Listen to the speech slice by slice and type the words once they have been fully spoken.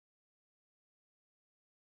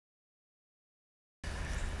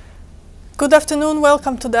Good afternoon,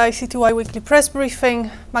 welcome to the ICTY Weekly Press Briefing.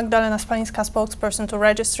 Magdalena Spalińska, spokesperson to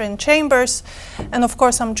Registry and Chambers. And of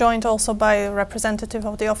course I'm joined also by a representative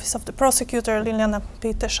of the Office of the Prosecutor, Liliana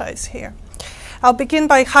Pitesza is here. I'll begin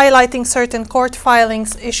by highlighting certain court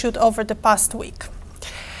filings issued over the past week.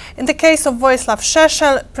 In the case of Wojciech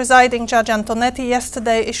Szeszel, presiding Judge Antonetti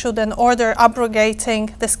yesterday issued an order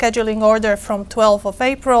abrogating the scheduling order from 12th of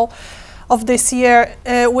April of this year,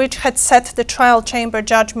 which had set the trial chamber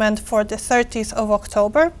judgment for the 30th of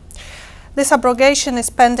October. This abrogation is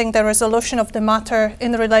pending the resolution of the matter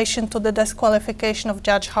in relation to the disqualification of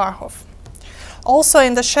Judge Harhoff. Also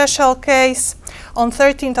in the Szeszel case, on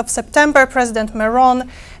 13th of September, President Meron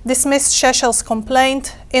dismissed Szeszel's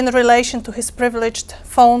complaint in relation to his privileged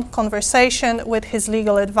phone conversation with his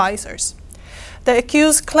legal advisors. The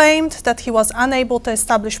accused claimed that he was unable to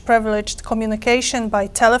establish privileged communication by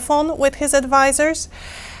telephone with his advisors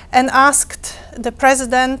and asked the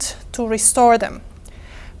president to restore them.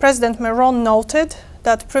 President Meron noted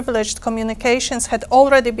that privileged communications had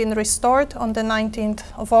already been restored on the 19th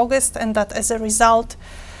of August and that as a result,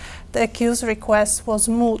 the accused's request was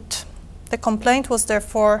moot. The complaint was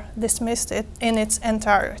therefore dismissed in its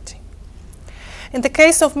entirety. In the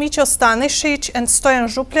case of Micio Stanisic and Stojan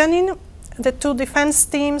Żuplianin, the two defense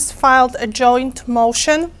teams filed a joint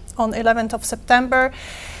motion on 11th of September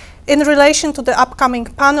in relation to the upcoming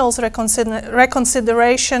panel's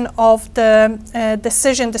reconsideration of the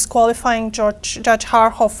decision disqualifying Judge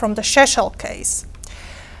Harhoff from the Szeszel case.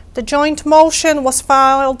 The joint motion was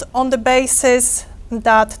filed on the basis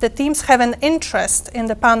that the teams have an interest in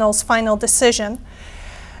the panel's final decision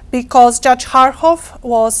because Judge Harhoff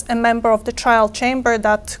was a member of the trial chamber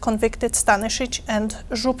that convicted Stanisic and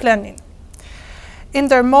Żuplianin. In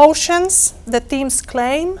their motions, the teams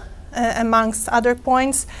claim, amongst other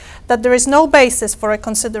points, that there is no basis for a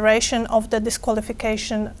consideration of the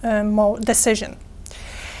disqualification decision.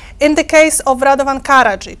 In the case of Radovan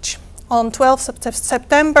Karadzic, on 12th of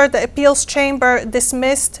September, the appeals chamber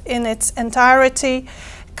dismissed in its entirety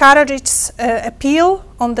Karadzic's appeal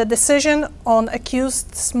on the decision on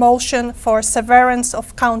accused's motion for severance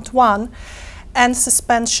of count 1 and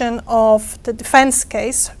suspension of the defense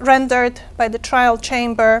case rendered by the trial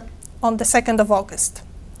chamber on the 2nd of August.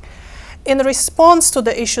 In response to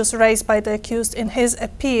the issues raised by the accused in his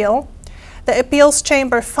appeal, the appeals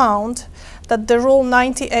chamber found that the Rule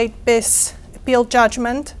 98 bis appeal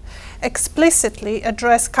judgment explicitly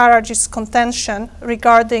addressed Karadzic's contention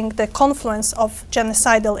regarding the confluence of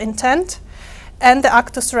genocidal intent and the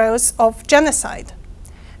actus reus of genocide,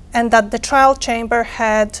 and that the trial chamber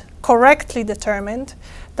had correctly determined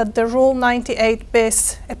that the Rule 98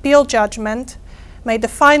 bis appeal judgment made the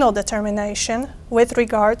final determination with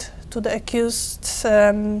regard to the accused's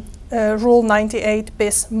Rule 98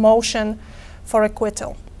 bis motion for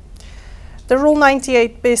acquittal. The Rule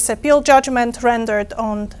 98 bis appeal judgment rendered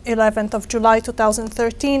on 11th of July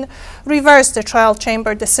 2013 reversed the trial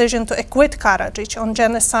chamber decision to acquit Karadzic on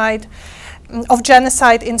genocide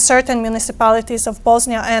in certain municipalities of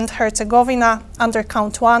Bosnia and Herzegovina under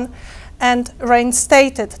count 1 and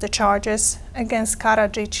reinstated the charges against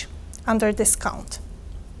Karadzic under this count.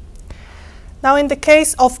 Now in the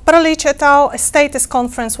case of Prlić et al., a status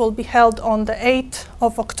conference will be held on the 8th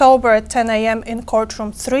of October at 10 a.m. in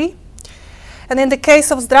courtroom 3. And in the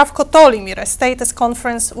case of Zdravko Tolimir, a status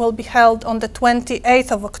conference will be held on the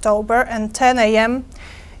 28th of October at 10 a.m.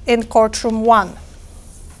 in courtroom 1.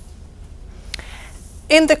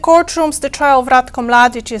 In the courtrooms, the trial of Ratko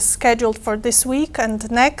Mladic is scheduled for this week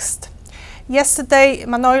and next. Yesterday,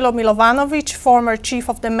 Manojlo Milovanovic, former chief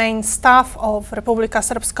of the main staff of Republika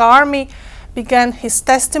Srpska Army, began his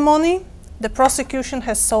testimony. The prosecution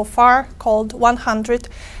has so far called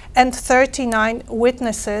 139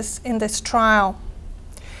 witnesses in this trial.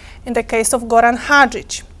 In the case of Goran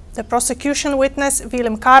Hadžić, the prosecution witness,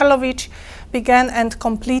 Vilim Karlovic, began and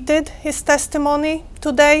completed his testimony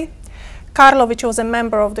today. Karlovic was a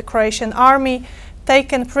member of the Croatian army,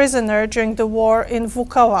 taken prisoner during the war in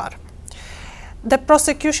Vukovar. The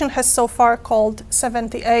prosecution has so far called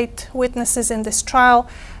 78 witnesses in this trial.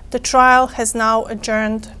 The trial has now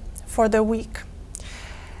adjourned for the week.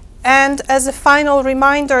 And as a final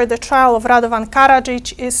reminder, the trial of Radovan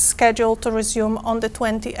Karadzic is scheduled to resume on the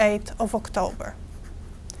 28th of October.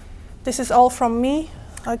 This is all from me.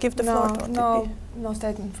 I'll give the floor to OTP. No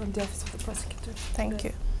statement from the Office of the Prosecutor. Thank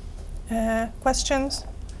you. Questions? I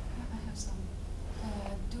have some.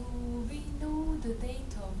 Do we know the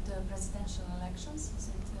date of the presidential elections? Is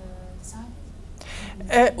it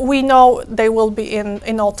decided? We know they will be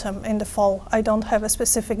in autumn, in the fall. I don't have a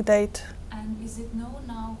specific date. And is it known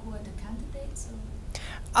now who are the candidates? Or?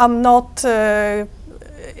 I'm not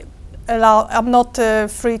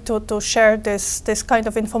free to share this kind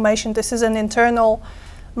of information. This is an internal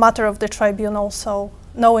matter of the tribunal, so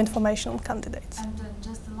no information on candidates. And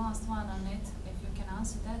just the last one on it, if you can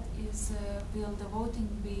answer that, is will the voting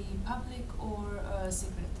be public or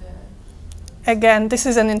secret? Again, this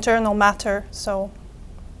is an internal matter, so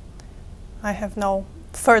I have no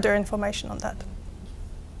further information on that.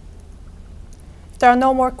 If there are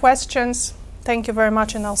no more questions, thank you very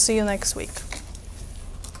much, and I'll see you next week.